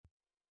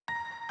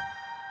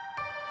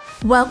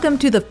Welcome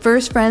to the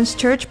First Friends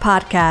Church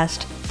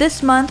podcast.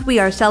 This month we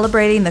are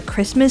celebrating the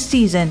Christmas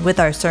season with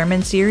our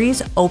sermon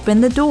series,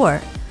 Open the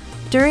Door.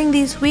 During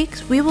these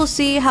weeks, we will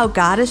see how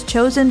God has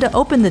chosen to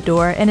open the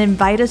door and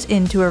invite us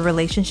into a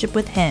relationship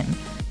with Him,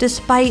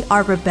 despite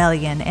our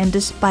rebellion and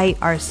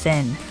despite our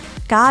sin.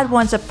 God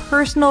wants a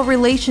personal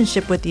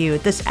relationship with you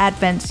this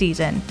Advent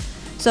season.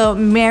 So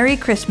Merry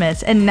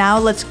Christmas, and now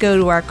let's go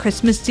to our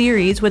Christmas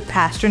series with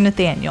Pastor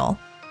Nathaniel.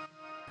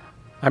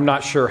 I'm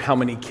not sure how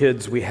many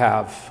kids we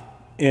have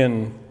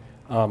in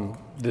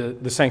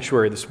the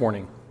sanctuary this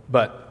morning,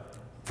 but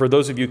for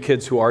those of you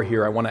kids who are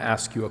here, I want to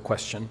ask you a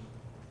question.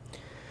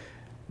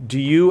 Do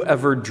you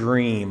ever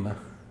dream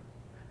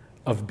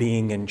of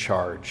being in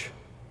charge?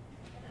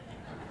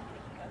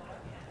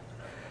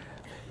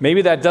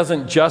 Maybe that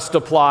doesn't just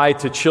apply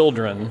to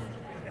children.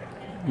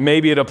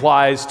 Maybe it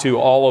applies to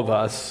all of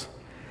us.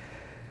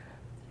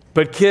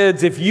 But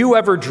kids, if you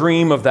ever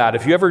dream of that,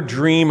 if you ever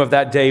dream of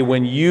that day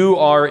when you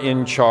are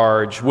in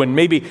charge, when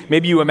maybe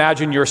you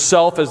imagine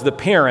yourself as the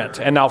parent,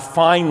 and now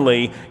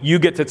finally you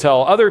get to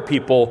tell other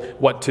people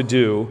what to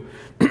do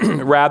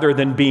rather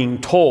than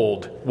being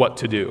told what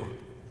to do.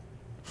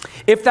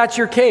 If that's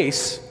your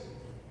case,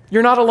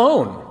 you're not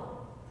alone.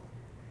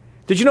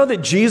 Did you know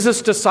that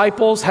Jesus'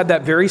 disciples had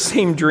that very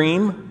same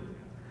dream?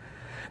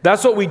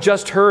 That's what we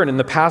just heard in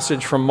the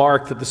passage from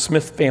Mark that the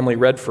Smith family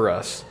read for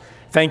us.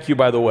 Thank you,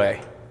 by the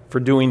way, for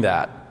doing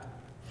that.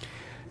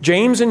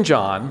 James and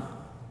John,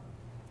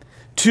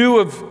 two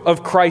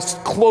of Christ's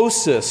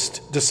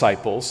closest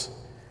disciples,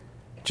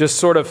 just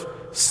sort of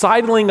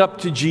sidling up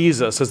to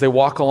Jesus as they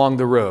walk along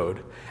the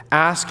road,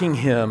 asking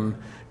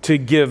him to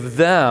give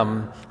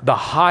them the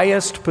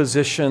highest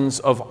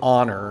positions of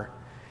honor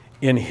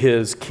in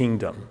his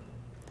kingdom.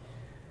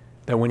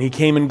 That when he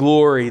came in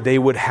glory, they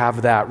would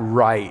have that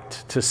right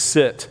to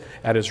sit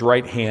at his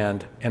right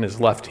hand and his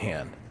left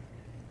hand.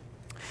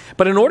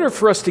 But in order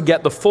for us to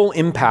get the full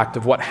impact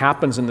of what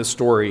happens in this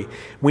story,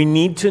 we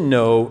need to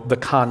know the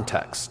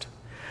context.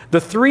 The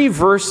three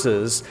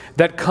verses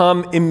that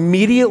come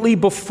immediately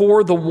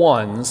before the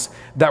ones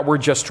that were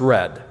just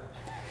read.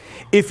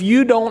 If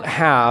you don't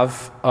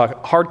have a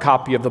hard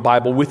copy of the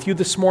Bible with you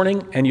this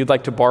morning and you'd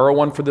like to borrow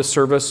one for this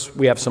service,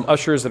 we have some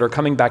ushers that are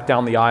coming back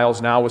down the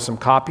aisles now with some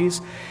copies.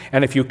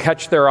 And if you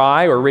catch their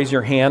eye or raise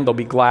your hand, they'll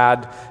be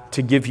glad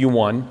to give you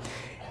one.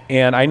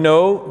 And I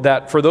know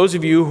that for those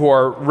of you who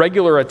are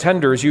regular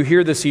attenders, you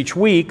hear this each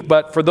week,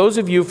 but for those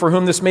of you for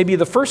whom this may be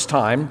the first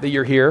time that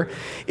you're here,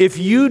 if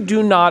you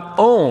do not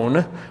own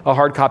a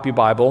hard copy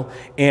Bible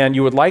and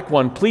you would like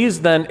one,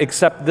 please then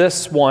accept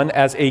this one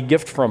as a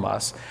gift from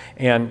us.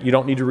 And you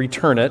don't need to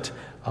return it.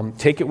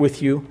 Take it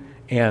with you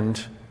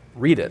and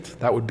read it.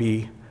 That would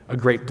be a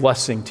great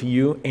blessing to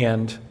you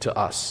and to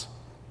us.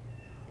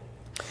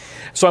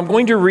 So I'm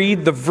going to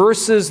read the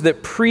verses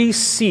that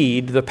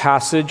precede the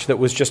passage that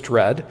was just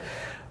read.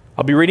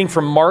 I'll be reading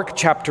from Mark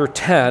chapter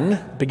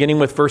 10, beginning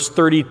with verse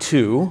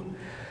 32.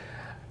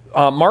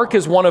 Mark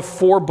is one of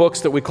four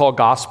books that we call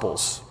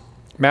Gospels: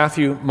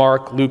 Matthew,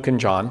 Mark, Luke, and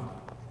John.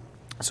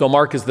 So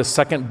Mark is the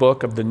second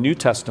book of the New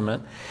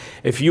Testament.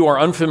 If you are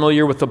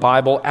unfamiliar with the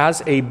Bible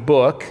as a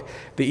book,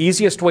 the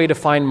easiest way to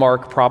find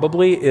Mark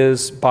probably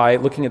is by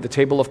looking at the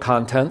table of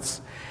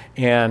contents,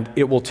 and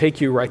it will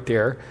take you right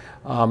there.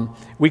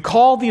 We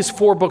call these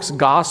four books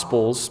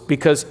Gospels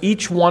because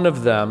each one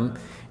of them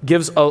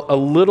gives a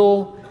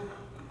little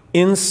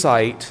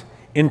insight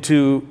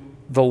into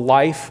the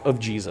life of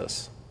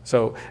Jesus.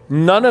 So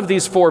none of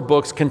these four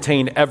books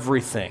contain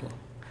everything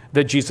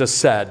that Jesus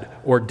said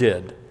or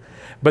did,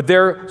 but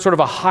they're sort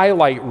of a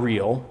highlight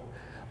reel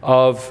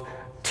of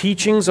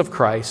teachings of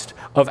Christ,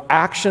 of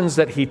actions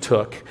that he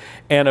took,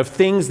 and of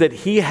things that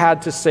he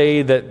had to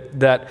say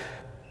that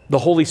the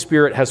Holy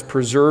Spirit has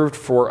preserved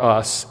for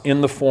us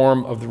in the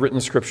form of the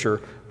written scripture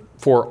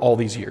for all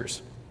these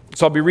years.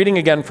 So I'll be reading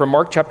again from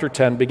Mark chapter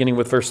 10, beginning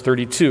with verse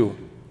 32.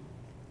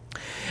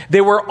 They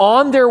were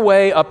on their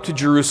way up to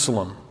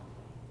Jerusalem,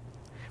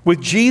 with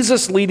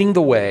Jesus leading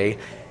the way,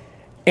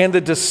 and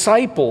the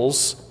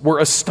disciples were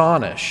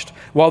astonished,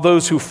 while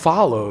those who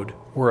followed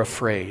were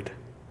afraid.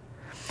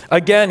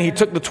 Again, he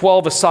took the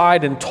 12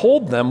 aside and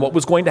told them what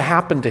was going to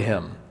happen to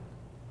him.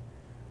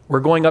 "We're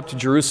going up to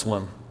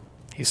Jerusalem,"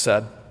 he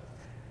said.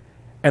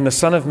 "And the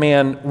Son of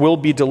Man will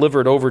be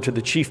delivered over to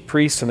the chief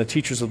priests and the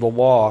teachers of the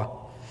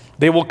law.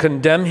 They will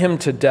condemn him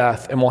to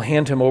death and will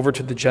hand him over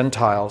to the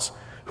Gentiles,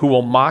 who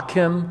will mock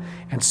him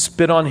and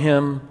spit on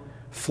him,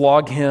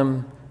 flog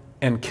him,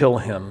 and kill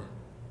him.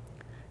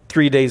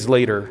 3 days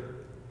later,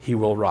 he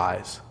will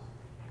rise."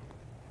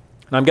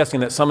 And I'm guessing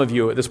that some of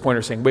you at this point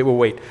are saying,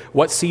 wait,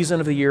 what season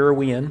of the year are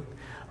we in?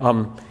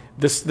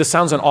 This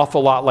sounds an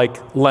awful lot like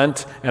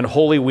Lent and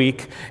Holy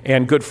Week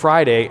and Good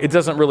Friday. It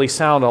doesn't really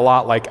sound a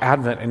lot like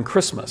Advent and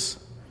Christmas.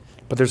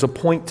 But there's a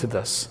point to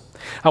this.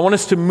 I want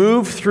us to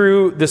move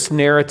through this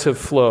narrative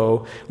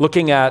flow,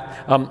 looking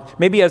at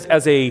maybe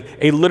as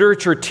a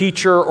literature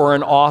teacher or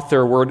an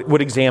author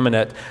would examine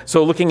it.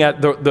 So looking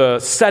at the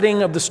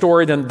setting of the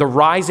story, then the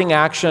rising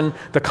action,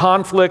 the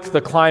conflict,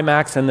 the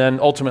climax, and then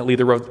ultimately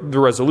the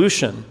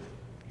resolution.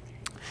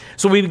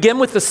 So we begin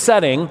with the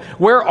setting.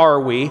 Where are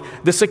we?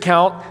 This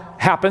account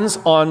happens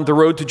on the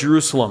road to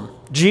Jerusalem.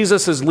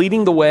 Jesus is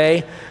leading the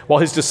way while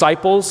his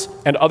disciples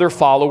and other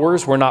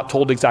followers, we're not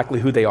told exactly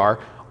who they are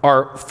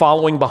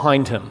following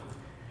behind him.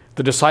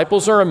 The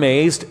disciples are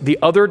amazed. The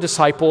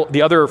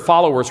other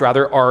followers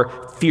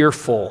are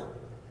fearful.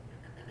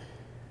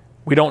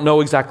 We don't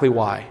know exactly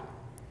why.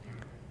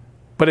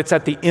 But it's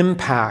at the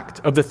impact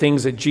of the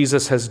things that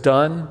Jesus has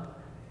done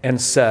and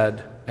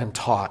said and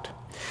taught.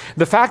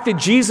 The fact that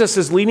Jesus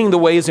is leading the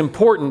way is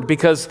important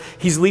because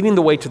he's leading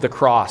the way to the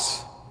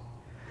cross.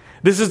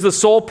 This is the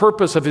sole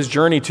purpose of his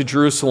journey to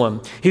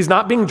Jerusalem. He's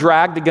not being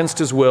dragged against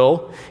his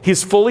will.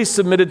 He's fully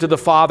submitted to the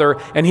Father,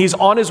 and he's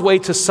on his way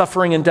to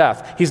suffering and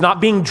death. He's not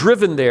being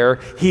driven there.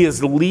 He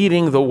is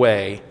leading the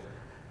way.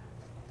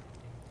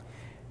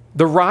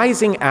 The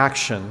rising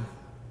action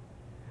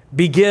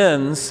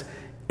begins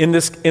in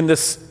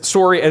this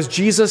story as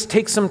Jesus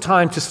takes some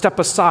time to step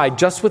aside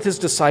just with his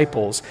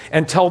disciples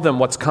and tell them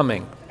what's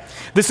coming.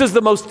 This is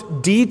the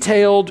most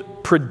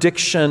detailed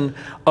prediction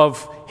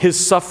of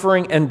his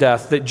suffering and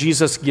death that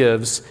Jesus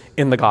gives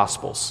in the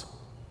Gospels.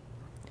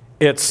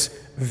 It's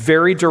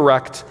very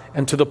direct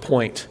and to the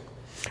point.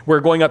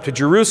 We're going up to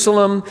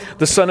Jerusalem.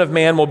 The Son of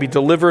Man will be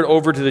delivered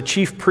over to the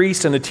chief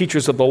priests and the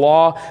teachers of the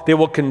law. They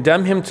will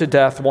condemn him to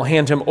death, will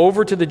hand him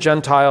over to the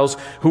Gentiles,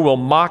 who will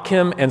mock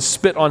him and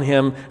spit on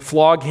him,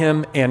 flog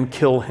him and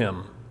kill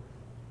him.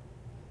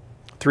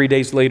 3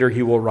 days later,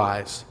 he will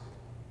rise.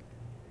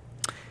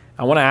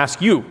 I want to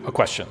ask you a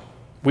question.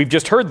 We've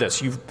just heard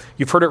this.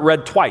 You've heard it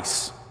read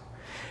twice.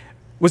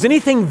 Was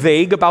anything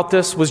vague about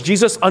this? Was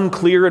Jesus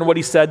unclear in what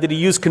he said? Did he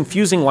use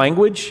confusing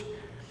language?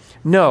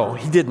 No,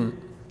 he didn't.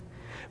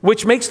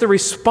 Which makes the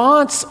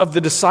response of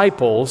the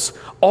disciples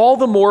all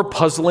the more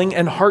puzzling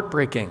and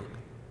heartbreaking.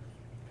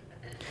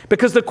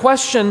 Because the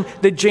question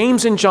that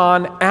James and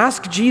John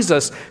ask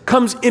Jesus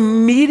comes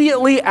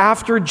immediately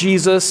after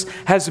Jesus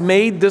has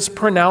made this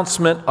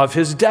pronouncement of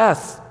his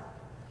death.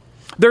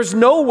 There's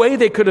no way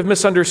they could have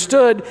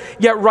misunderstood,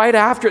 yet right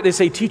after it, they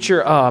say,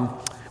 "Teacher,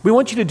 we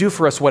want you to do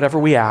for us whatever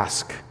we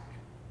ask."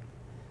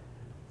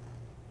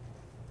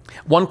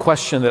 One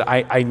question that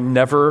I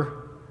never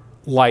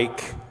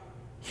like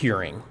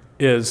hearing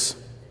is,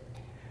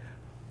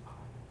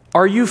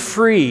 "Are you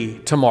free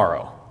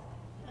tomorrow?"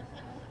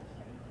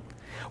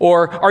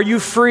 Or, "Are you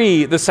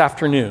free this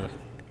afternoon?"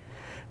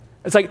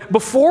 It's like,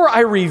 before I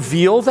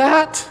reveal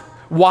that,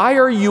 why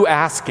are you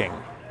asking?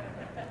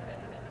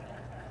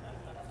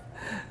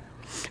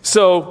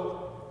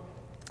 So,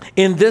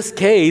 in this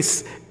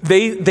case,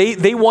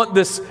 they want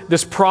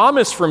this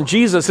promise from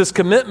Jesus, this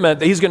commitment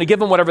that he's going to give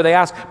them whatever they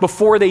ask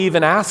before they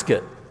even ask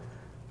it.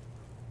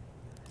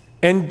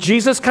 And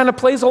Jesus kind of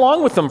plays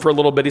along with them for a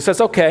little bit. He says,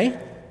 "Okay,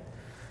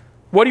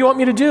 what do you want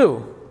me to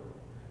do?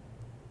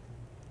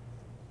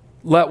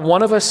 Let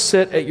one of us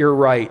sit at your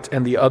right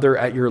and the other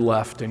at your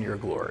left in your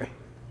glory."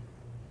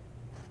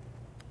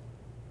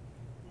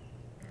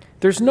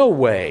 There's no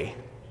way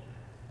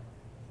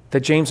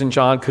that James and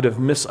John could have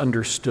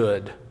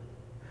misunderstood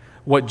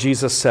what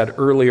Jesus said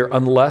earlier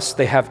unless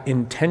they have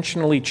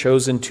intentionally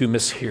chosen to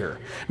mishear.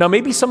 Now,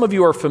 maybe some of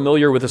you are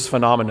familiar with this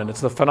phenomenon.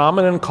 It's the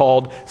phenomenon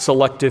called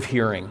selective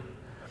hearing.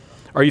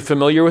 Are you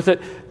familiar with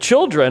it?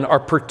 Children are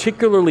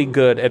particularly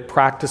good at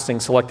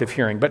practicing selective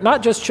hearing, but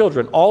not just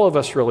children. All of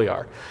us really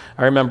are.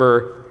 I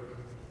remember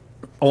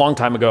a long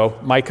time ago,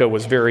 Micah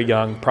was very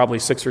young, probably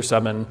 6 or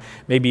 7,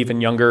 maybe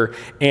even younger,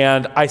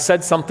 and I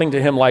said something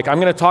to him like, "I'm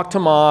going to talk to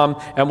Mom,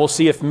 and we'll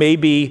see if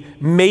maybe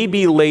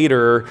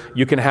later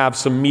you can have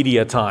some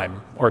media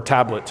time or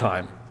tablet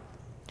time."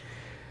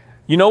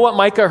 You know what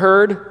Micah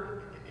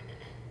heard?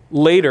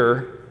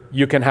 Later,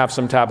 you can have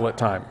some tablet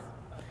time.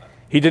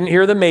 He didn't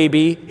hear the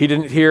maybe. He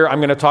didn't hear, "I'm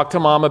going to talk to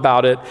Mom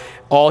about it."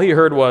 All he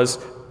heard was,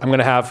 "I'm going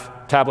to have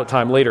tablet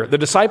time later." The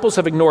disciples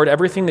have ignored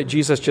everything that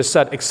Jesus just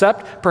said,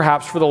 except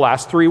perhaps for the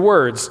last 3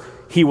 words,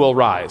 "He will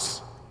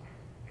rise."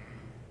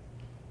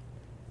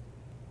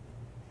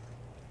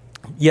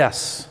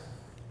 Yes,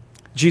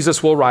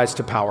 Jesus will rise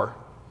to power.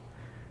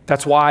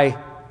 That's why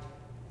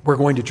we're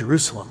going to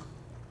Jerusalem,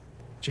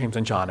 James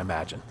and John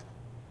imagine.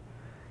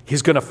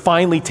 He's going to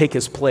finally take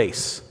his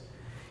place.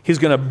 He's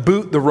going to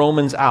boot the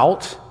Romans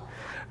out.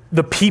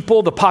 The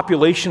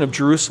population of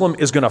Jerusalem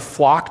is going to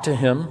flock to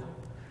him.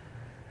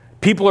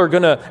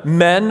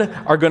 Men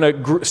are going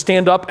to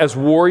stand up as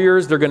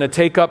warriors. They're going to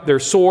take up their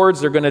swords.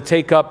 They're going to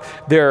take up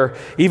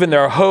even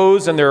their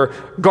hoes and their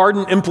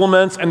garden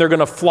implements, and they're going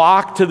to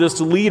flock to this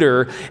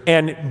leader.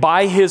 And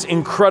by his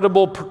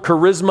incredible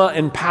charisma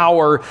and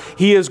power,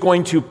 he is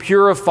going to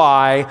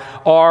purify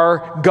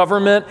our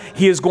government.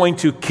 He is going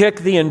to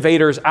kick the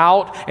invaders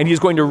out, and he's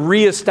going to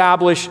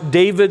reestablish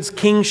David's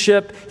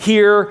kingship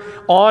here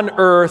on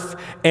earth.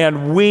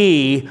 And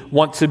we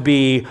want to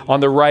be on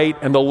the right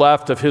and the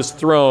left of his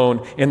throne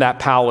in that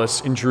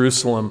palace in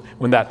Jerusalem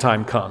when that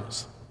time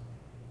comes.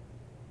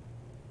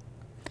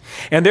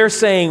 And they're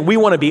saying, we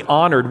want to be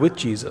honored with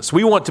Jesus.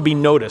 We want to be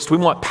noticed. We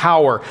want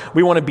power.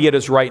 We want to be at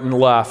his right and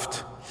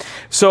left.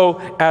 So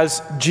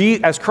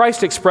as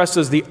Christ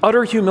expresses the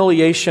utter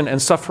humiliation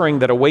and suffering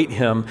that await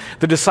him,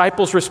 the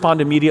disciples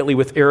respond immediately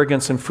with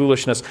arrogance and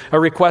foolishness, a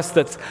request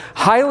that's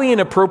highly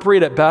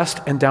inappropriate at best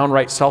and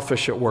downright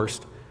selfish at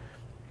worst.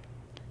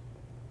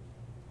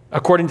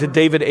 According to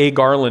David A.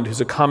 Garland,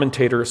 who's a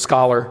commentator, a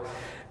scholar,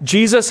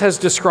 Jesus has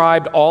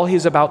described all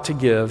he's about to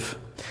give,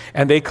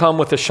 and they come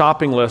with a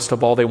shopping list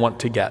of all they want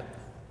to get.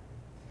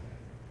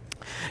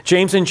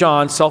 James and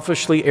John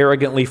selfishly,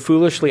 arrogantly,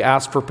 foolishly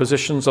ask for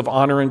positions of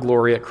honor and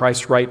glory at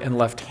Christ's right and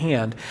left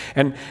hand.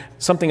 And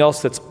something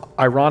else that's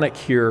ironic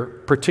here,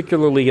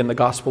 particularly in the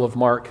Gospel of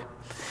Mark,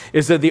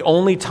 is that the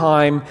only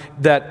time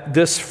that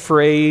this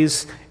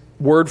phrase,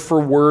 word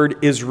for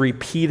word, is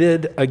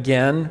repeated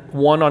again,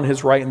 one on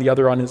his right and the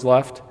other on his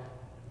left,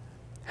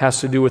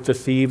 has to do with the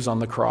thieves on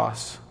the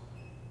cross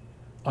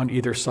on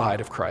either side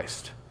of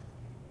Christ.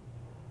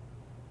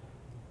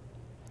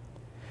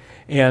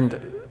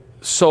 And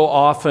so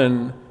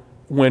often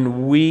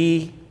when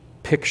we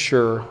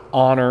picture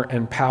honor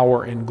and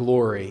power and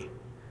glory,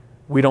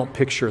 we don't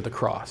picture the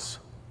cross.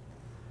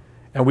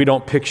 And we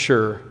don't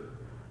picture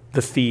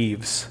the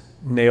thieves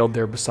nailed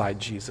there beside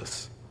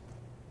Jesus.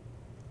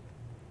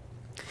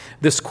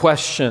 This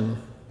question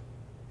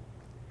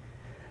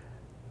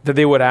that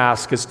they would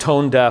ask is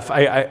tone deaf.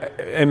 I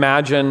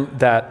imagine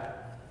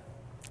that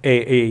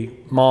a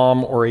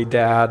mom or a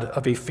dad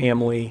of a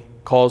family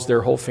calls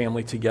their whole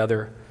family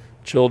together,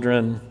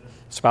 children,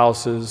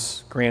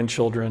 spouses,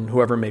 grandchildren,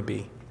 whoever it may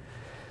be,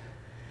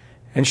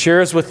 and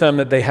shares with them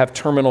that they have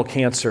terminal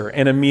cancer.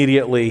 And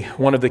immediately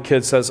one of the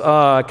kids says,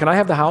 can I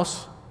have the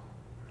house?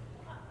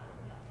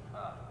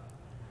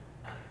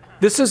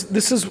 This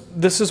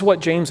is what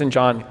James and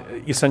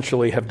John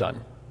essentially have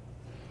done.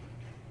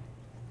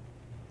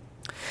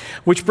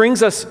 Which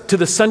brings us to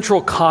the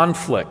central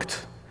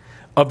conflict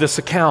of this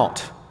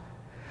account.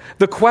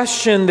 The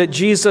question that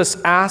Jesus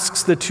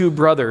asks the two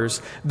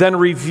brothers then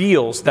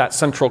reveals that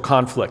central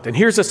conflict. And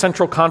here's the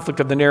central conflict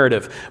of the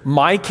narrative: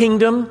 my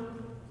kingdom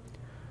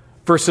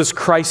versus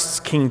Christ's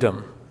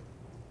kingdom.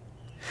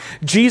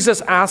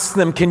 Jesus asks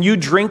them, can you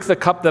drink the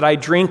cup that I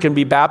drink and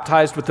be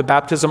baptized with the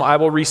baptism I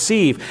will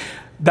receive?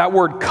 That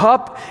word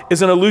cup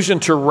is an allusion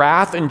to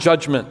wrath and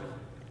judgment.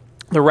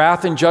 The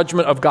wrath and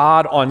judgment of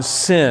God on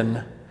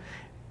sin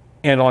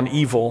and on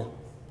evil.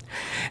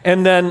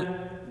 And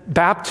then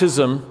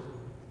baptism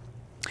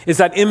is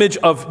that image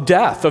of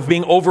death, of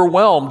being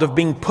overwhelmed, of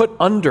being put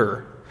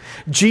under.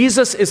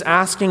 Jesus is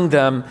asking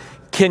them,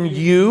 can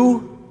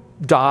you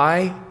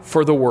die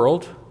for the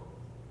world?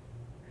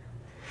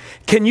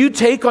 Can you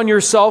take on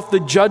yourself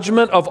the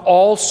judgment of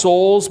all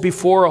souls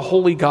before a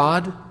holy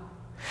God?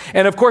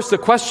 And of course, the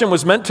question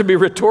was meant to be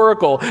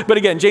rhetorical, but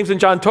again, James and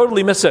John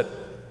totally miss it.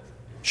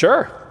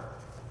 Sure.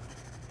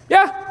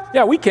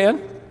 Yeah, we can.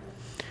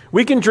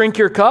 We can drink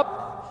your cup.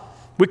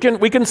 We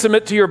can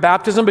submit to your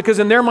baptism, because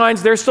in their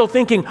minds, they're still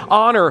thinking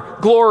honor,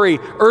 glory,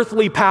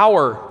 earthly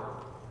power.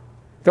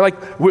 They're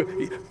like,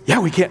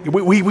 we can.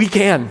 We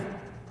can.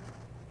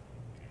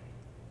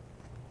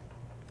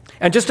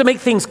 And just to make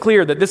things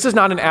clear that this is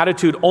not an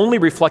attitude only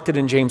reflected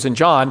in James and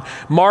John,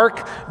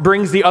 Mark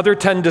brings the other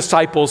 10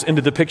 disciples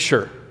into the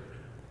picture.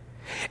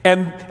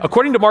 And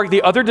according to Mark,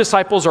 the other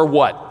disciples are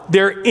what?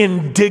 They're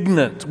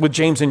indignant with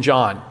James and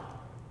John.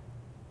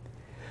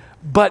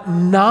 But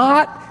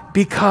not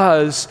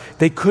because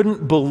they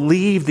couldn't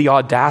believe the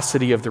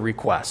audacity of the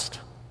request.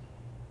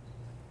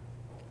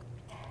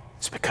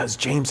 It's because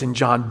James and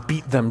John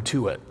beat them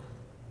to it.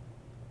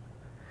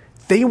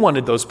 They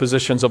wanted those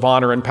positions of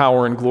honor and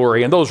power and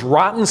glory. And those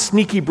rotten,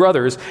 sneaky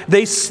brothers,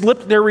 they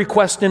slipped their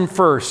request in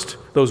first,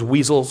 those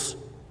weasels.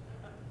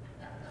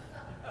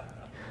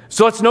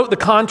 So let's note the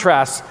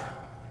contrast.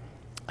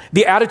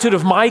 The attitude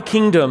of my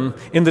kingdom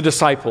in the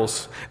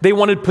disciples. They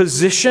wanted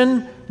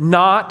position,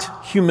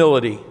 not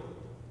humility.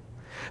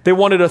 They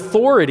wanted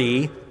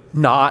authority,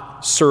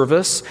 not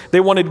service. They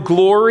wanted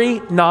glory,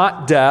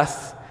 not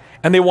death.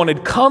 And they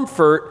wanted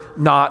comfort,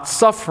 not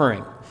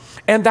suffering.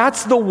 And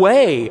that's the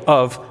way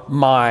of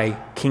my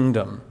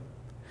kingdom.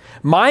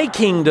 My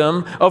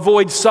kingdom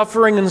avoids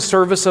suffering and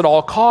service at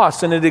all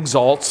costs, and it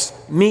exalts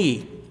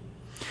me.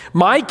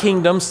 My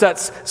kingdom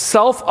sets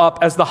self up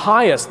as the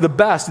highest, the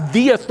best,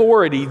 the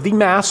authority, the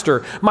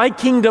master. My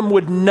kingdom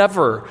would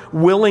never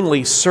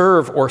willingly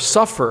serve or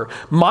suffer.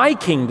 My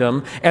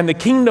kingdom and the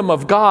kingdom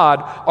of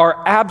God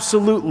are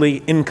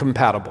absolutely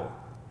incompatible.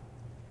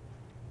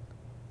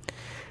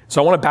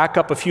 So I want to back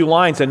up a few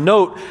lines and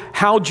note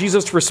how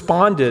Jesus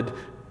responded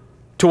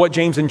to what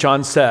James and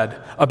John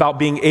said about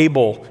being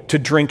able to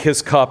drink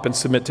his cup and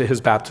submit to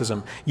his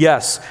baptism.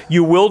 Yes,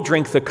 you will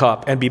drink the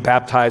cup and be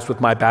baptized with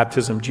my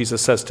baptism,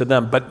 Jesus says to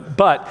them,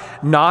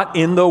 but not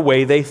in the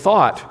way they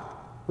thought,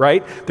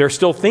 right? They're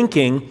still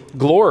thinking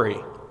glory.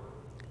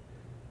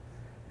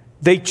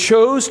 They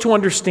chose to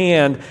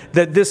understand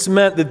that this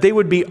meant that they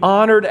would be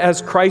honored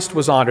as Christ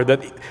was honored,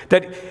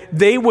 that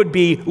they would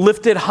be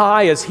lifted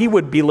high as he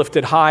would be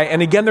lifted high.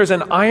 And again, there's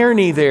an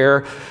irony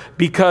there,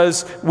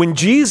 because when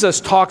Jesus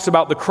talks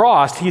about the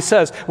cross, he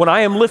says, when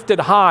I am lifted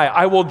high,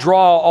 I will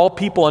draw all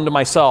people unto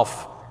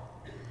myself.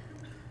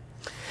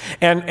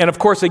 And of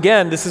course,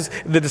 again, this is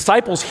the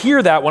disciples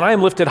hear that when I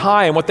am lifted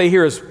high, and what they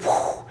hear is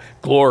whew,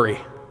 glory,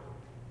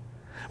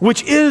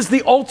 which is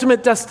the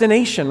ultimate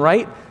destination,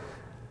 right?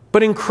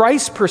 But in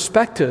Christ's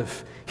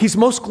perspective, he's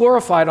most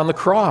glorified on the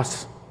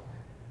cross.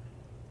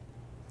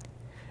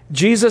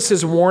 Jesus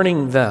is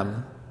warning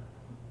them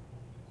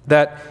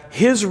that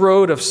his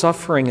road of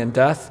suffering and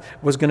death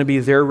was going to be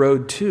their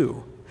road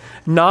too.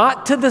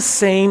 Not to the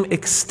same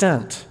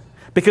extent,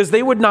 because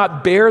they would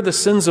not bear the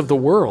sins of the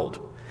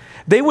world.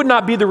 They would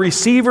not be the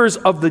receivers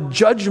of the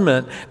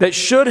judgment that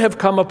should have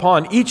come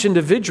upon each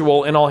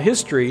individual in all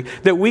history,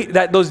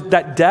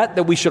 that debt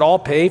that we should all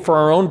pay for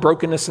our own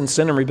brokenness and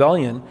sin and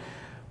rebellion.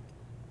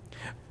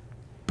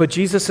 But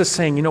Jesus is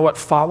saying, you know what,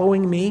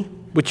 following me,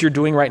 which you're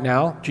doing right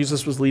now,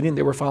 Jesus was leading,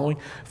 they were following.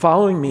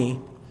 Following me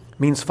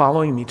means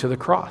following me to the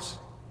cross.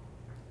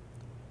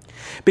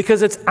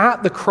 Because it's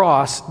at the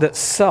cross that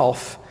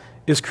self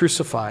is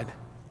crucified.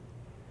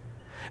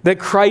 That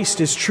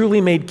Christ is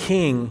truly made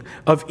king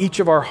of each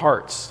of our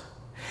hearts.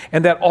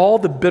 And that all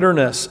the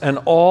bitterness and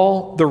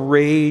all the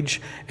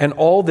rage and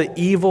all the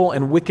evil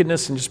and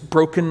wickedness and just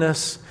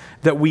brokenness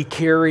that we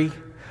carry,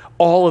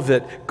 all of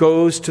it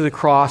goes to the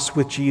cross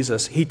with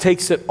Jesus. He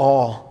takes it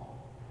all.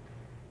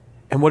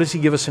 And what does he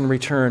give us in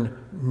return?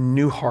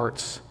 New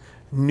hearts,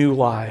 new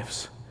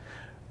lives,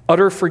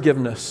 utter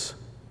forgiveness,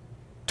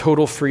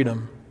 total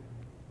freedom.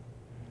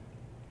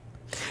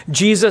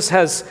 Jesus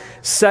has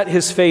set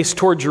his face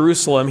toward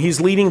Jerusalem.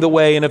 He's leading the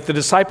way, and if the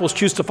disciples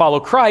choose to follow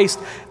Christ,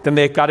 then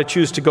they've got to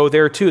choose to go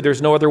there too.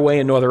 There's no other way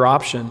and no other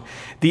option.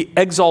 The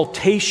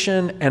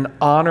exaltation and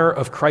honor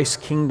of Christ's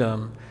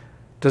kingdom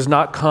does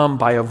not come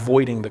by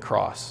avoiding the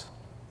cross,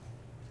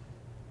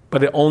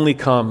 but it only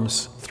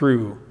comes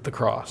through the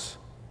cross.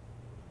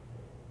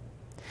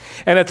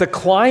 And at the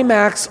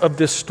climax of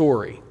this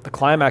story, the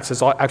climax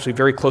is actually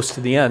very close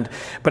to the end,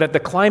 but at the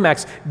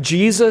climax,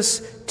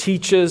 Jesus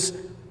teaches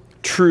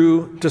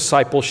true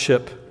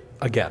discipleship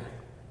again,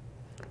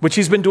 which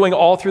he's been doing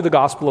all through the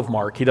Gospel of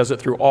Mark. He does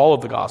it through all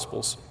of the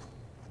Gospels.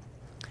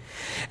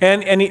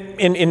 And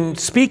in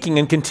speaking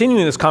and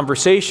continuing this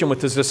conversation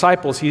with his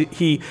disciples,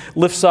 he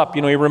lifts up,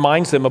 he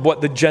reminds them of what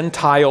the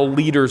Gentile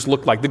leaders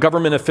look like, the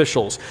government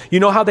officials.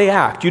 You know how they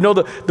act. You know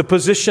the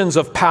positions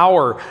of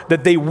power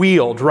that they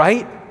wield,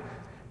 right?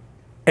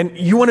 And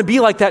you want to be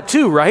like that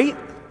too, right?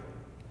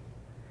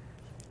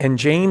 And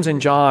James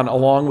and John,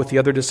 along with the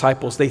other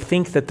disciples, they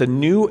think that the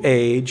new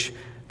age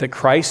that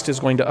Christ is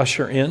going to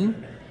usher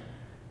in,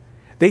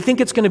 they think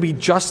it's going to be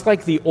just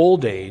like the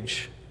old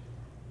age,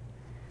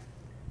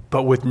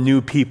 but with new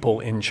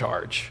people in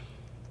charge.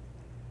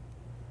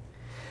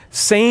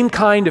 Same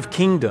kind of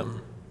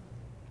kingdom,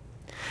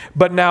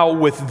 but now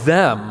with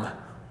them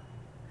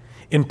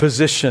in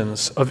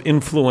positions of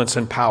influence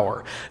and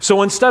power.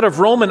 So instead of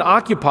Roman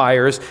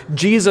occupiers,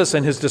 Jesus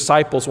and his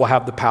disciples will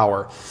have the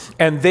power.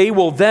 And they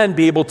will then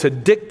be able to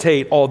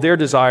dictate all their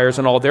desires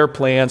and all their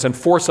plans and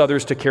force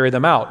others to carry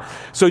them out.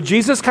 So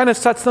Jesus kind of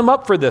sets them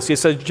up for this. He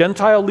says,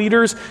 Gentile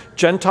leaders,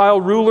 Gentile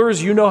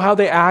rulers, you know how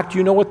they act,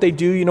 you know what they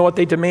do, you know what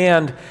they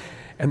demand.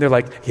 And they're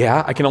like,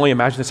 yeah, I can only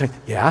imagine them saying,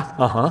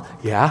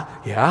 yeah,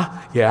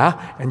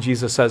 yeah. And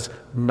Jesus says,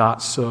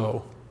 not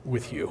so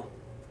with you.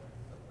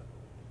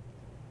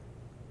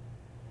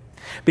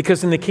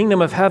 Because in the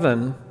kingdom of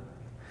heaven,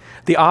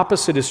 the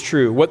opposite is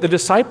true. What the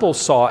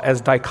disciples saw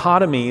as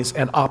dichotomies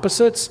and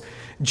opposites,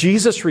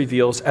 Jesus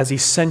reveals as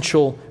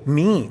essential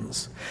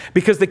means.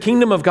 Because the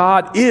kingdom of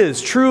God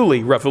is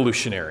truly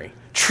revolutionary.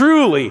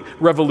 Truly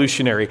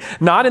revolutionary.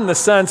 Not in the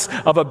sense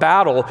of a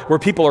battle where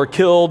people are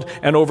killed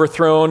and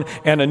overthrown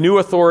and a new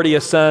authority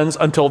ascends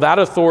until that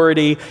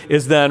authority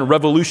is then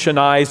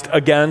revolutionized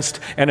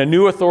against and a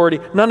new authority.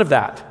 None of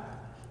that.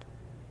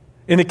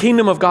 In the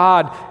kingdom of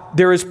God,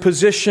 there is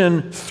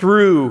position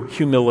through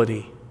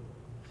humility.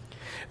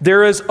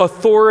 There is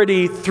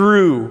authority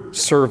through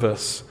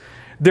service.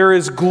 There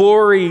is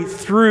glory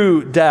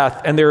through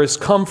death, and there is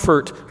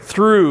comfort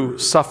through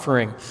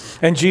suffering.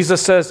 And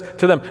Jesus says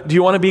to them, do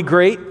you want to be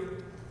great?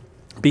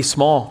 Be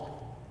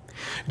small.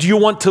 Do you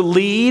want to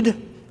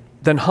lead?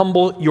 Then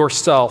humble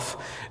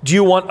yourself. Do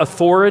you want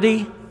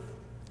authority?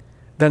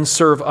 Then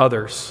serve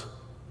others.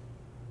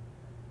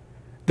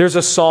 There's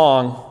a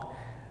song,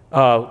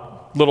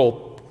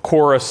 little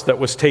chorus that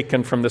was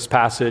taken from this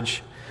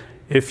passage.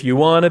 If you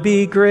want to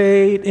be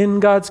great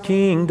in God's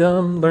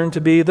kingdom, learn to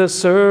be the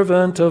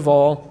servant of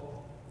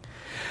all.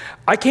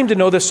 I came to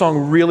know this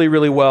song really,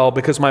 really well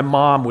because my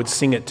mom would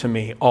sing it to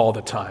me all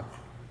the time.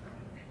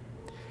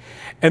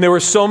 And there were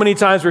so many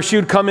times where she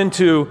would come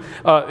into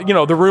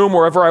the room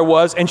wherever I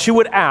was, and she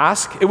would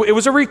ask, it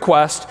was a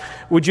request,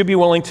 would you be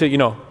willing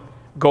to,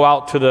 go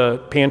out to the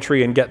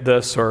pantry and get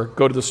this, or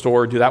go to the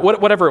store, do that,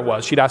 whatever it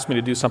was. She'd ask me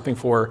to do something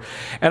for her.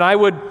 And I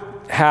would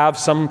have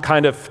some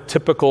kind of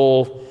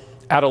typical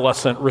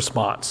adolescent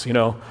response,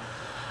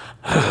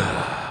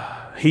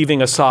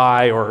 heaving a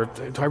sigh, or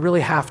do I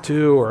really have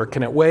to, or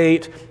can it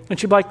wait? And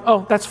she'd be like,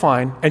 oh, that's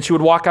fine. And she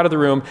would walk out of the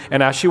room,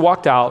 and as she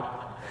walked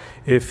out,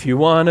 if you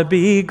want to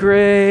be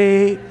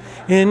great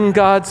in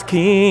God's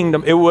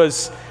kingdom, it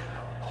was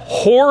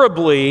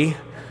horribly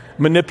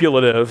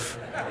manipulative,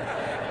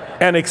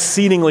 and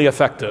exceedingly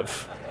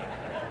effective.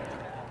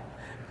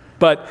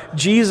 But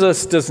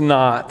Jesus does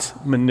not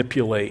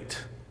manipulate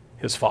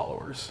his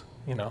followers,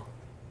 you know.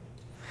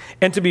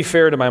 And to be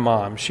fair to my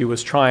mom, she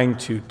was trying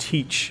to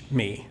teach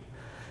me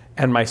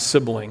and my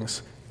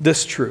siblings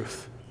this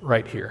truth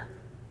right here.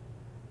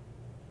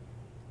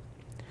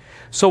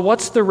 So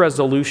what's the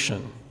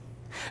resolution?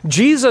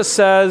 Jesus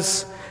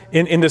says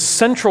in this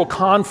central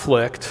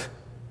conflict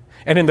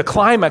and in the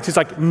climax, he's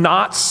like,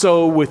 not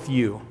so with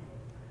you.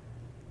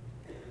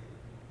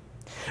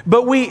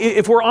 But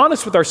if we're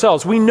honest with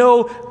ourselves, we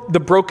know the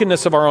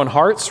brokenness of our own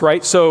hearts,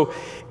 right? So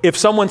if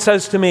someone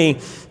says to me,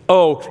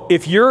 oh,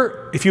 if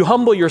you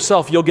humble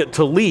yourself, you'll get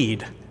to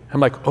lead.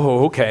 I'm like,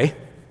 oh, okay.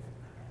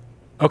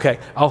 Okay,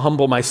 I'll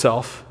humble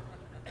myself.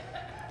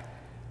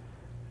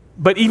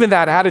 But even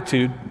that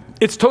attitude,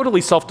 it's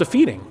totally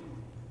self-defeating.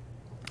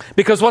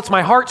 Because what's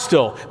my heart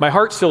still? My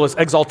heart still is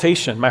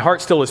exaltation. My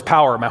heart still is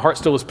power. My heart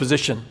still is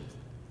position.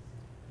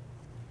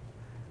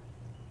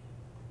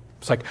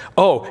 It's like,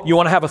 oh, you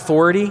want to have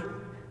authority?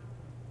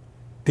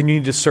 Then you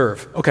need to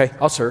serve. Okay,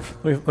 I'll serve.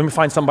 Let me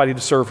find somebody to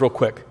serve real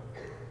quick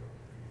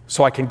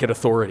so I can get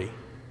authority.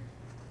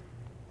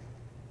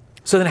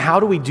 So then how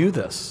do we do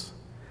this?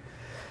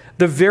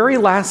 The very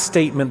last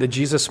statement that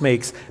Jesus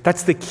makes,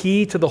 that's the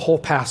key to the whole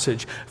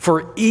passage.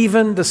 For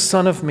even the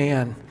Son of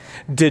Man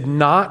did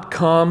not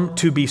come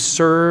to be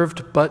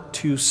served, but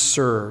to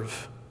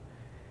serve,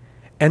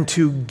 and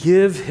to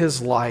give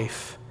his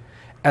life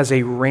as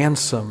a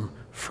ransom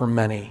for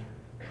many.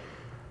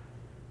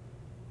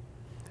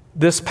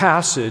 This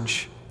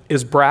passage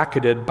is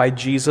bracketed by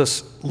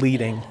Jesus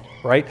leading,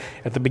 right?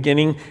 At the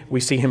beginning, we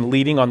see him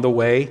leading on the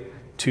way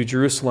to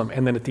Jerusalem.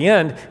 And then at the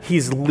end,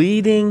 he's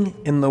leading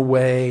in the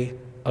way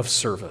of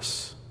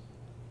service.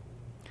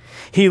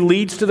 He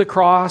leads to the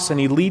cross, and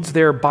he leads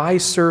there by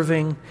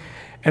serving.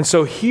 And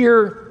so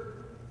here,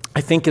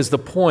 I think, is the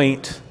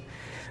point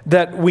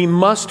that we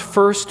must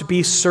first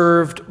be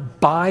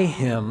served by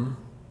him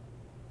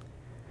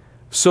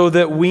so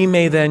that we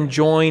may then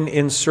join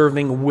in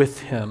serving with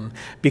him,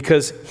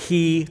 because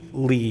he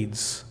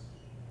leads.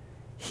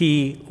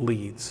 He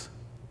leads.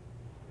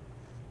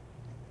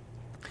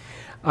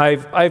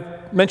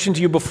 I've mentioned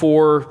to you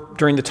before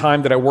during the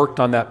time that I worked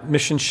on that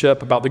mission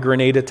ship about the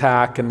grenade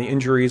attack and the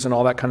injuries and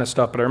all that kind of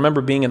stuff, but I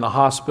remember being in the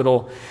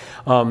hospital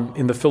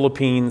in the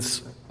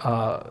Philippines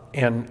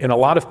and in a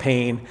lot of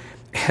pain,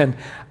 and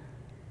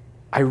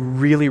I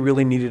really,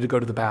 really needed to go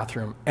to the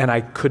bathroom, and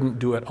I couldn't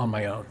do it on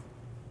my own.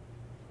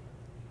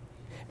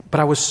 But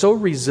I was so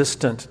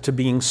resistant to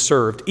being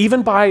served,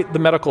 even by the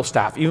medical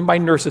staff, even by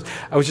nurses.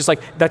 I was just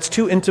like, that's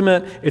too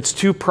intimate. It's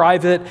too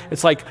private.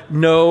 It's like,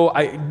 no,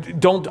 I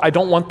don't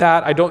want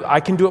that. I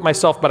can do it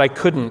myself, but I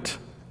couldn't.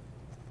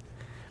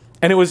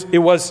 And it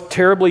was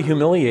terribly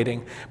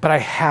humiliating, but I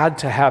had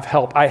to have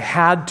help. I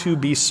had to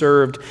be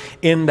served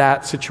in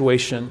that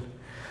situation.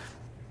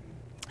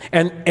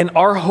 And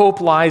our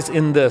hope lies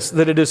in this,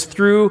 that it is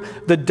through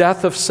the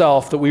death of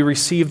self that we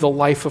receive the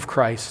life of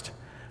Christ.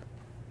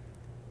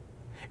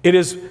 It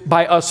is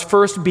by us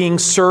first being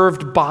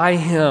served by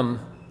him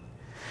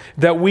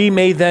that we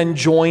may then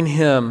join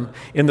him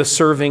in the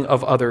serving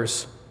of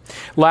others.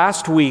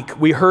 Last week,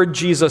 we heard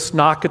Jesus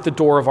knock at the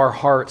door of our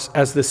hearts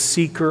as the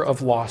seeker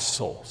of lost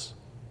souls.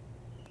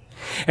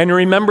 And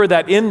remember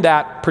that in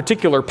that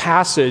particular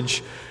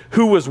passage,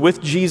 who was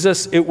with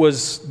Jesus? It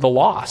was the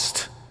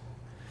lost.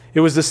 It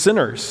was the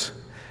sinners.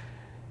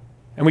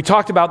 And we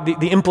talked about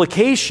the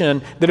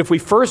implication that if we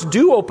first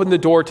do open the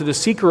door to the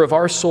seeker of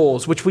our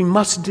souls, which we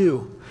must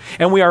do,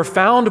 and we are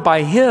found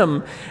by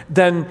him,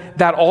 then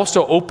that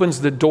also opens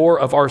the door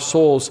of our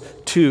souls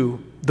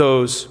to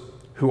those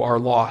who are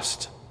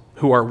lost,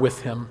 who are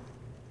with him,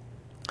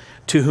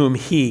 to whom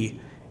he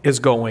is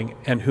going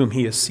and whom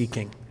he is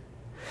seeking.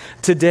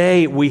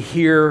 Today we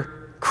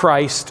hear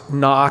Christ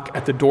knock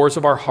at the doors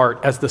of our heart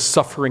as the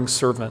suffering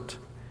servant.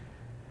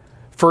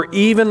 For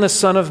even the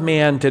Son of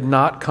Man did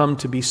not come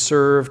to be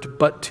served,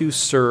 but to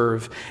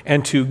serve,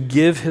 and to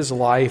give his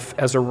life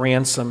as a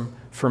ransom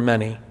for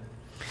many.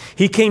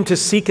 He came to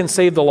seek and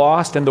save the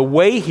lost, and the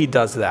way he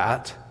does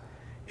that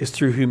is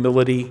through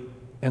humility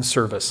and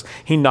service.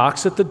 He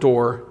knocks at the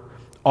door,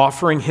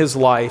 offering his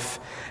life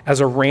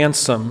as a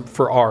ransom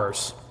for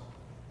ours.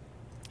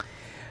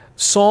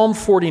 Psalm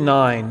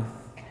 49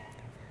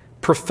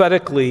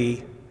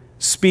 prophetically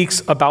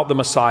speaks about the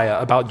Messiah,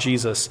 about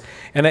Jesus.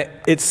 And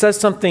it says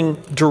something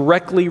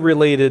directly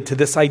related to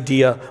this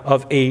idea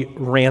of a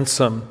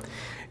ransom.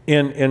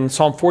 In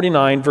Psalm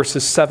 49,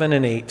 verses 7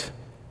 and 8,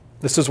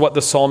 this is what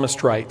the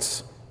psalmist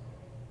writes.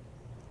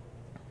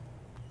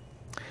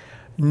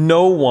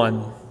 No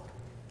one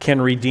can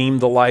redeem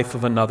the life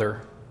of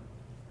another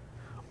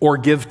or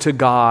give to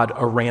God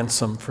a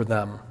ransom for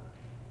them.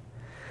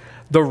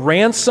 The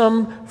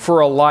ransom for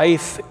a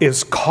life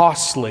is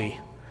costly.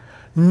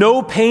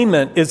 No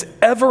payment is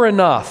ever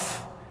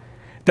enough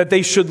that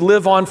they should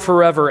live on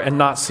forever and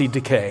not see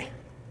decay.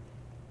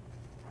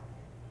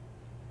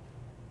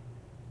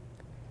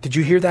 Did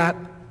you hear that?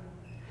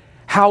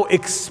 how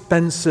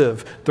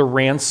expensive the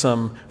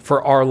ransom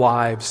for our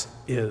lives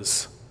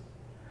is.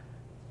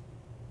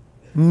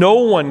 No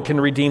one can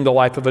redeem the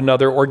life of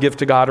another or give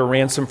to God a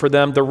ransom for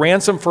them. The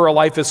ransom for a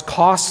life is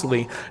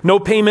costly. No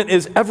payment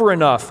is ever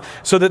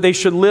enough so that they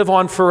should live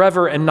on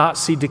forever and not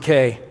see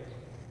decay.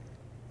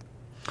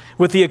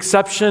 With the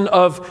exception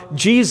of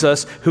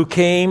Jesus, who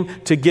came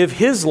to give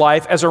his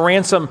life as a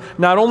ransom,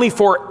 not only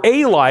for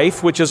a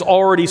life, which is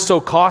already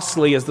so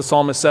costly, as the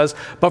psalmist says,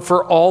 but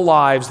for all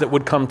lives that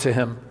would come to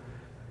him.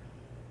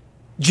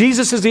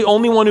 Jesus is the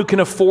only one who can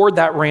afford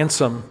that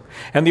ransom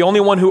and the only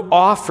one who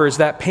offers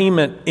that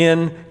payment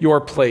in your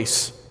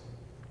place.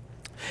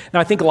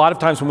 Now, I think a lot of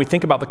times when we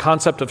think about the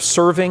concept of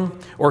serving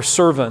or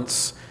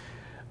servants,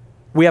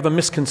 we have a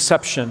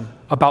misconception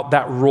about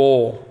that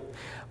role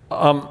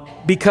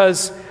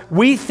because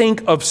we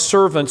think of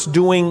servants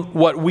doing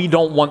what we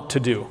don't want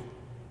to do.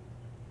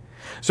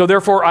 So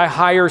therefore, I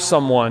hire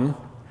someone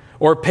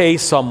or pay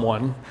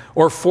someone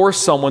or force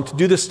someone to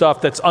do the stuff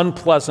that's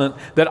unpleasant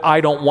that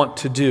I don't want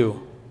to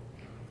do.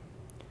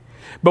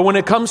 But when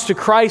it comes to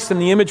Christ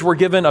and the image we're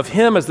given of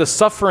him as the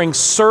suffering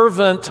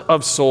servant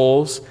of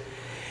souls,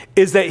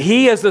 is that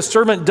he as the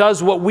servant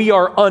does what we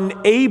are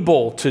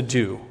unable to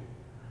do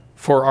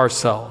for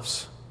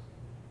ourselves.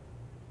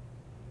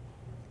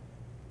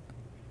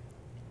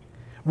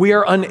 We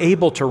are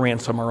unable to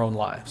ransom our own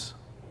lives.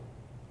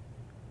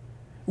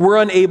 We're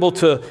unable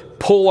to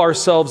pull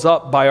ourselves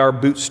up by our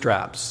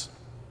bootstraps.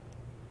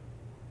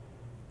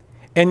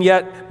 And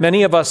yet,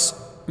 many of us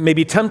may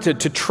be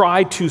tempted to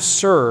try to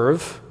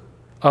serve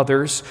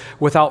others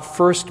without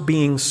first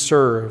being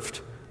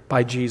served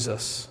by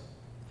Jesus.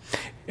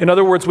 In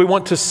other words, we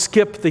want to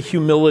skip the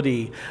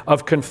humility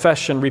of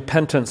confession,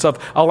 repentance,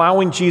 of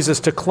allowing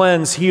Jesus to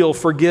cleanse, heal,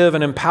 forgive,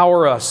 and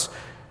empower us.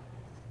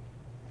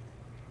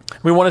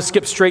 We want to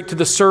skip straight to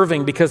the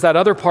serving because that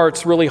other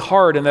part's really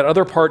hard and that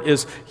other part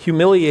is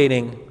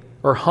humiliating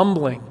or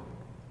humbling.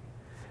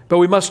 But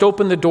we must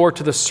open the door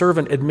to the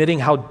servant, admitting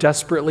how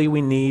desperately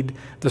we need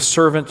the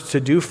servant to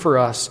do for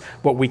us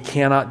what we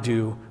cannot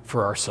do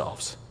for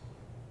ourselves.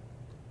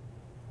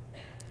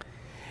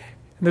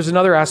 And there's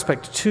another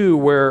aspect, too,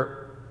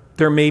 where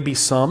there may be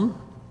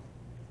some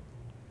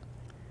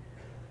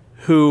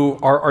who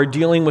are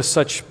dealing with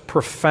such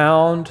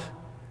profound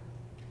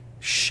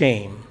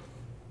shame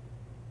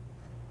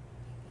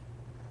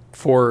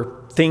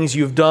for things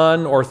you've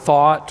done or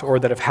thought or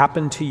that have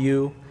happened to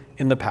you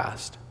in the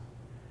past.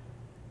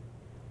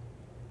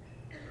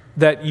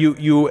 That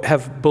you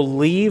have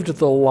believed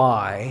the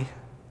lie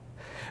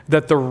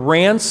that the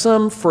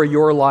ransom for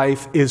your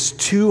life is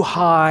too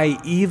high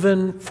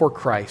even for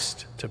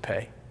Christ to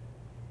pay.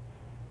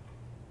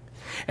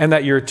 And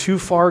that you're too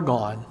far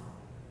gone.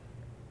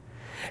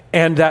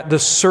 And that the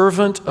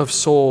servant of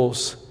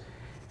souls,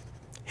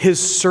 his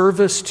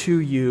service to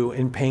you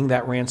in paying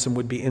that ransom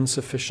would be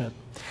insufficient.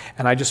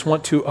 And I just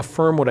want to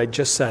affirm what I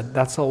just said.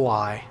 That's a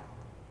lie.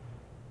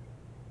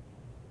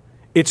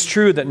 It's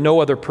true that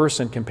no other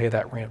person can pay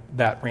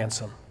that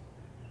ransom.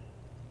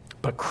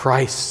 But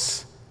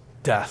Christ's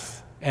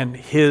death and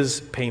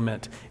his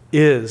payment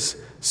is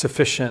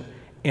sufficient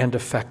and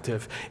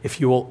effective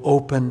if you will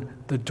open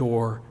the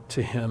door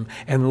to him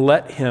and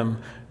let him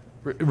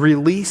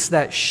release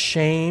that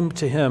shame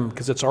to him,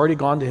 because it's already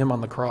gone to him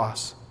on the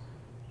cross,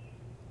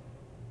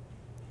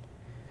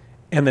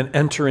 and then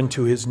enter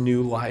into his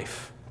new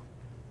life.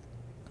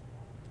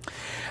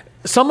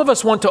 Some of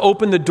us want to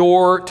open the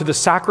door to the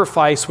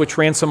sacrifice which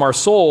ransom our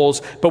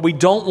souls, but we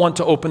don't want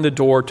to open the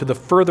door to the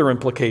further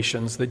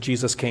implications that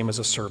Jesus came as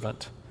a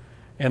servant.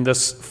 And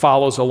this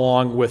follows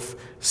along with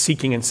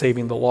seeking and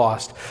saving the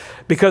lost.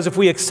 Because if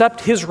we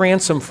accept his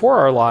ransom for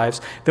our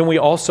lives, then we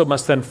also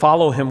must then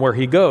follow him where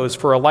he goes,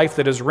 for a life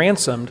that is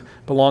ransomed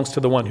belongs to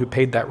the one who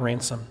paid that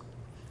ransom.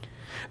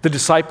 The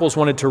disciples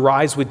wanted to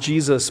rise with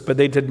Jesus, but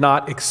they did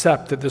not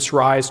accept that this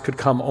rise could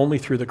come only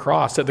through the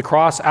cross, that the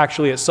cross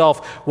actually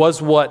itself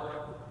was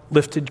what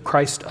lifted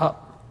Christ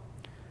up.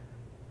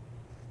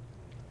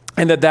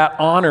 And that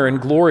honor and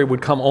glory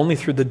would come only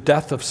through the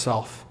death of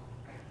self.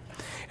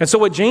 And so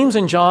what James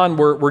and John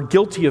were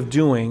guilty of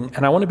doing,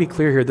 and I want to be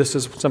clear here, this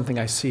is something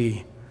I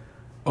see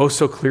oh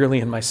so clearly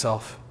in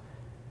myself,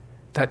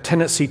 that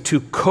tendency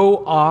to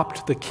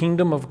co-opt the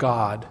kingdom of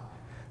God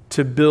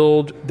to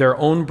build their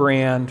own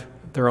brand,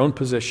 their own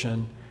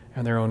position,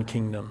 and their own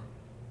kingdom.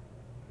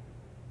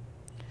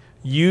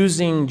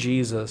 Using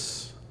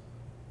Jesus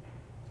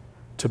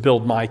to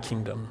build my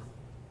kingdom.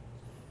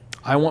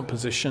 I want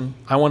position.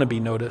 I want to be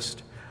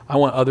noticed. I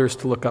want others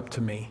to look up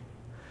to me.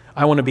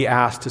 I want to be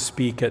asked to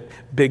speak at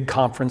big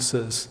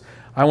conferences.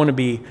 I want to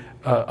be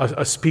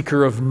a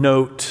speaker of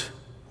note.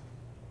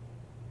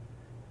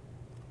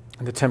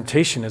 And the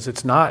temptation is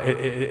it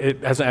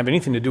doesn't have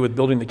anything to do with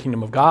building the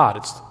kingdom of God.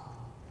 It's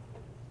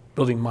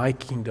building my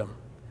kingdom.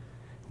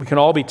 We can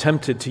all be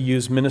tempted to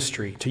use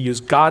ministry, to use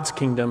God's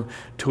kingdom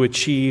to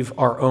achieve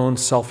our own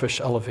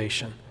selfish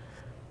elevation.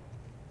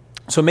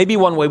 So maybe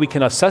one way we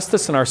can assess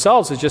this in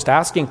ourselves is just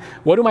asking,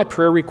 what do my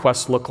prayer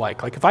requests look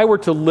like? Like if I were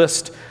to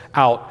list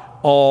out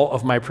all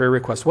of my prayer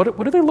requests, what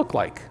do they look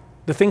like?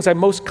 the things I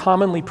most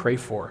commonly pray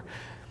for?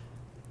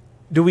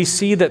 Do we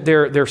see that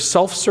they're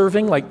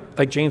self-serving,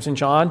 like James and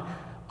John?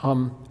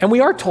 And we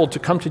are told to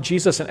come to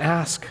Jesus and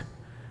ask.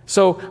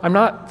 So I'm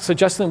not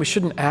suggesting that we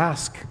shouldn't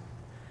ask,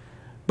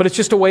 but it's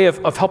just a way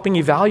of helping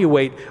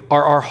evaluate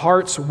our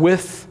hearts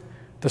with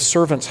the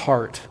servant's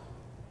heart.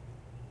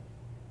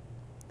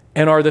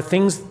 And are the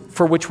things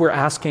for which we're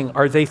asking,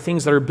 are they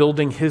things that are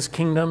building his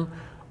kingdom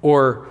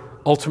or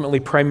ultimately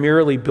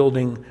primarily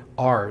building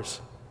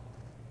ours?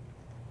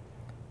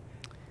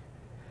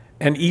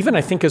 And even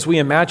I think as we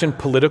imagine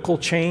political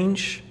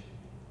change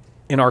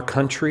in our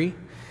country,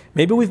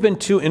 maybe we've been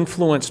too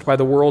influenced by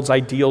the world's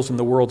ideals and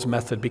the world's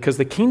method, because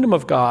the kingdom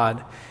of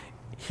God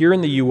here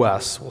in the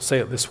U.S., we'll say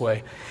it this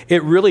way,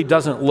 it really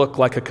doesn't look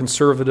like a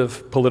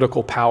conservative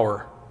political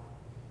power.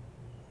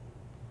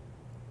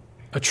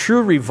 A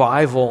true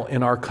revival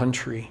in our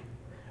country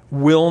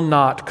will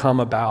not come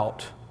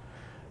about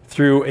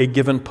through a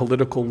given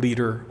political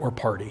leader or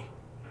party.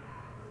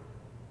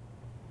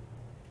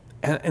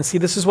 And see,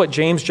 this is what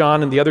James,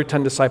 John, and the other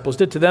 10 disciples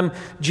did. To them,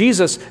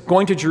 Jesus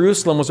going to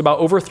Jerusalem was about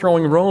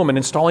overthrowing Rome and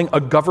installing a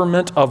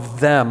government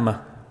of them.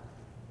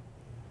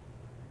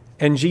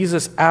 And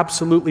Jesus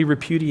absolutely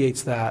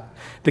repudiates that.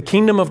 The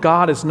kingdom of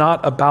God is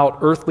not about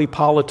earthly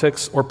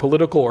politics or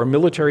political or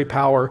military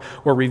power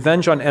or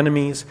revenge on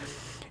enemies.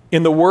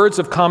 In the words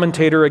of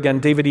commentator, again,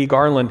 David E.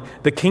 Garland,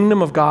 the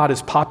kingdom of God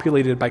is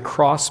populated by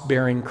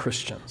cross-bearing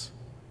Christians.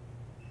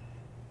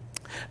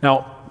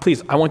 Now,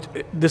 please, I want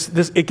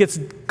it gets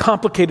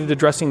complicated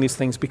addressing these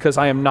things because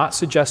I am not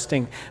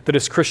suggesting that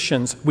as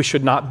Christians we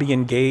should not be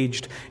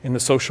engaged in the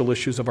social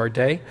issues of our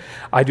day.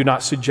 I do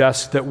not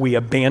suggest that we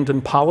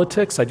abandon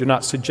politics. I do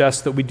not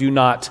suggest that we do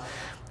not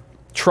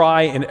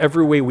try in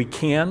every way we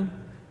can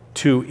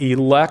to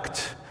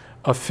elect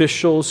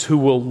officials who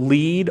will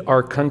lead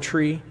our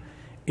country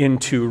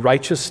into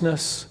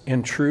righteousness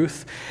and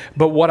truth.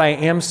 But what I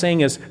am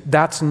saying is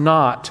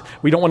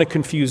we don't want to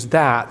confuse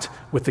that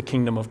with the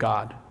kingdom of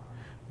God.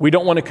 We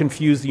don't want to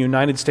confuse the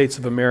United States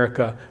of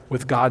America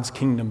with God's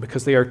kingdom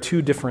because they are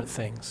two different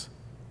things.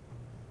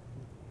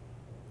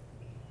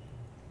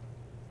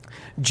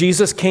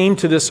 Jesus came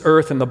to this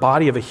earth in the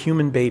body of a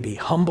human baby,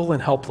 humble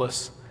and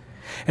helpless.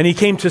 And he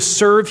came to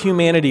serve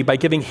humanity by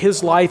giving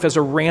his life as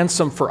a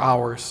ransom for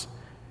ours.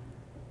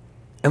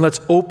 And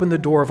let's open the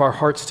door of our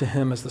hearts to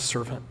him as the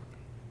servant,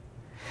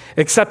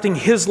 accepting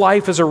his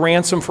life as a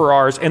ransom for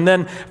ours, and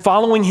then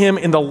following him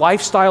in the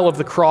lifestyle of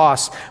the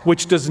cross,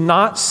 which does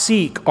not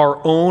seek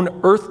our own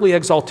earthly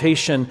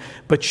exaltation,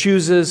 but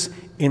chooses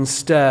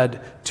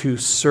instead to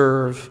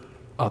serve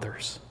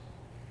others.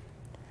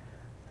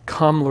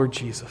 Come, Lord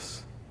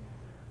Jesus.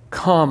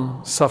 Come,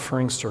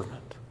 suffering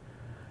servant.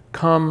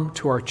 Come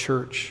to our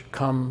church.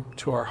 Come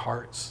to our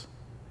hearts.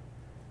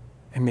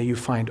 And may you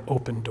find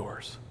open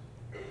doors.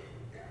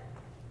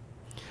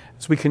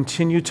 As we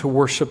continue to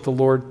worship the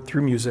Lord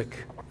through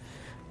music,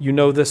 you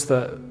know this,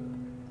 the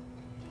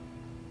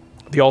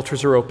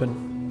altars are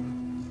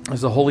open.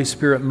 As the Holy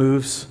Spirit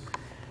moves,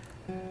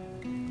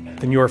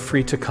 then you are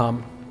free to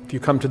come. If you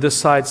come to this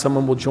side,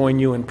 someone will join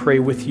you and pray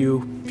with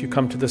you. If you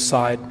come to this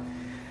side,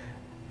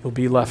 you'll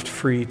be left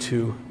free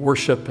to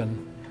worship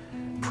and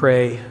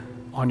pray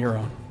on your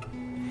own.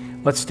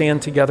 Let's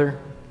stand together.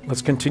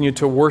 Let's continue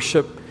to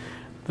worship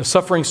the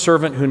suffering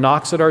servant who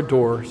knocks at our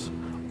doors,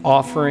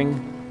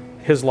 offering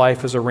his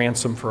life as a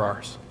ransom for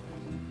ours.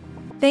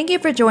 Thank you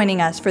for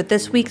joining us for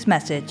this week's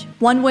message.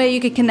 One way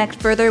you can connect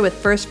further with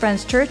First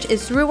Friends Church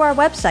is through our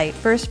website,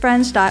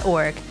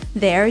 firstfriends.org.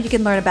 There you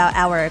can learn about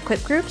our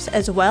equip groups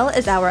as well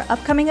as our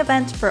upcoming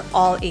events for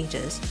all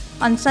ages.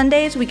 On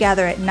Sundays, we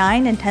gather at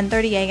 9 and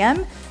 10:30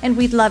 a.m., and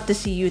we'd love to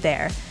see you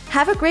there.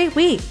 Have a great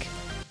week.